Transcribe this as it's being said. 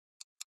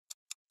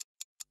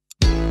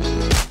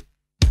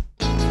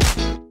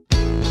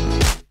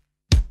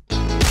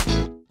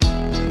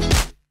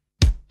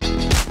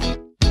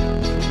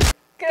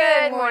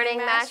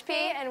morning,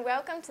 Mashpee, and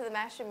welcome to the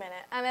Mashpee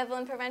Minute. I'm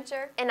Evelyn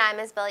Preventure. And I'm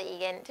Isabella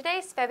Egan.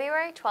 Today's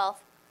February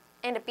 12th,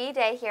 and a bee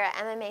day here at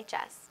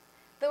MMHS.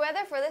 The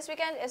weather for this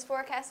weekend is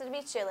forecasted to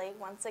be chilly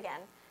once again.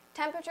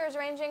 Temperatures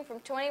ranging from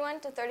 21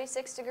 to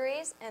 36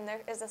 degrees, and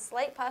there is a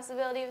slight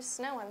possibility of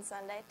snow on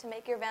Sunday to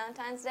make your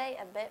Valentine's Day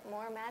a bit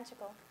more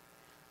magical.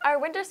 Our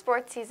winter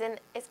sports season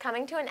is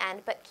coming to an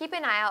end, but keep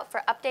an eye out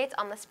for updates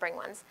on the spring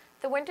ones.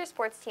 The winter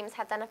sports teams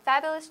have done a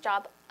fabulous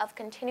job of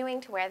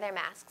continuing to wear their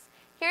masks.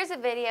 Here's a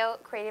video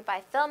created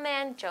by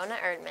filmman Jonah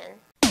Erdman.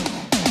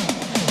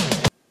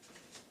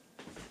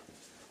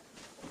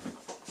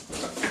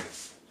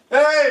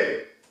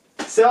 Hey!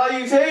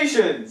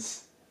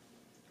 Salutations!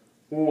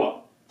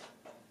 Whoa.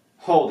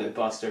 Hold it,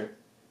 Buster.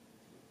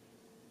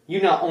 You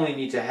not only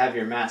need to have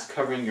your mask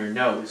covering your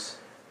nose,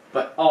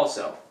 but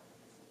also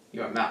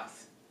your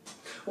mouth.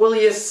 Well,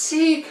 you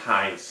see,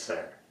 kind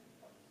sir,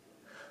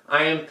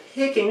 I am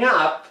picking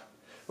up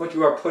what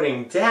you are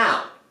putting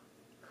down,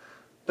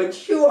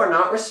 but you are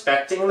not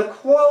respecting the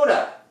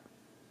quota.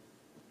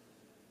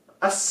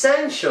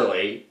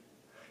 Essentially,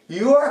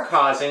 you are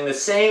causing the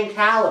same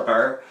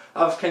caliber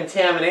of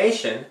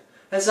contamination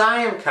as I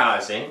am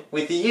causing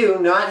with you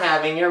not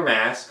having your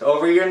mask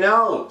over your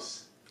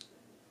nose.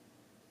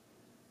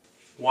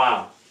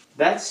 Wow,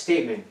 that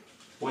statement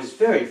was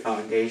very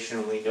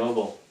foundationally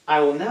noble. I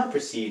will now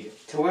proceed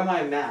to wear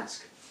my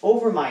mask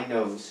over my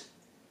nose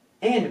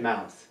and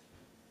mouth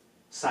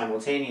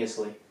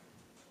simultaneously.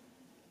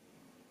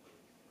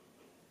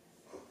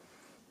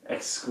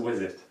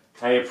 Exquisite.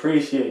 I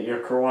appreciate your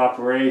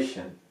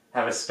cooperation.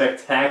 Have a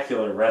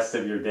spectacular rest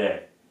of your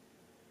day.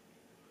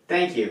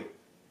 Thank you.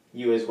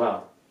 You as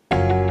well.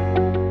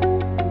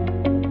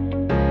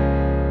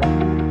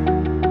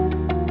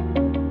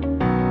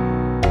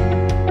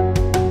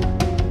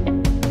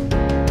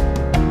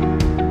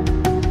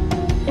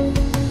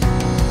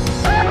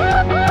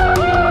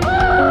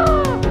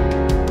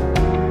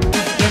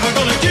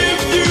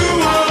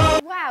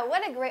 Wow,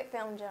 what a great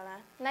film,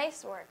 Jonah.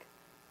 Nice work.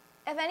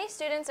 If any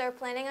students are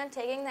planning on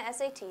taking the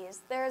SATs,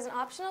 there is an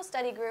optional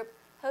study group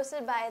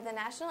hosted by the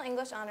National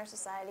English Honor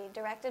Society,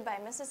 directed by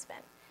Mrs.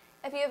 Finn.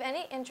 If you have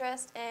any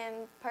interest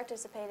in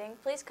participating,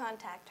 please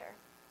contact her.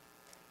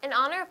 In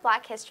honor of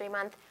Black History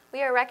Month,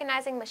 we are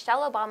recognizing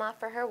Michelle Obama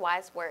for her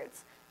wise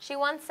words. She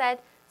once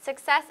said,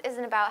 "Success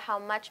isn't about how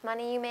much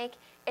money you make,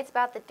 it's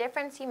about the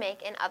difference you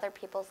make in other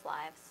people's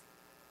lives."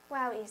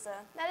 Wow, Issa,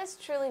 that is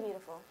truly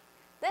beautiful.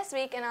 This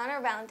week, in honor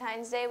of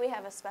Valentine's Day, we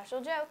have a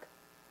special joke.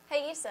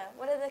 Hey, Issa,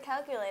 what did the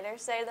calculator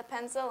say to the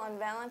pencil on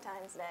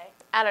Valentine's Day?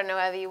 I don't know,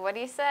 Evie. What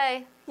do you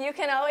say? You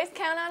can always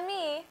count on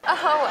me.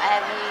 Oh,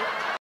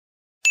 Evie.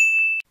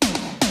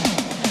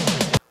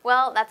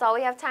 Well, that's all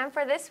we have time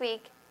for this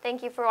week.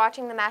 Thank you for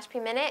watching the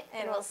Mashpee Minute,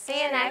 and we'll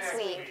see you next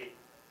week.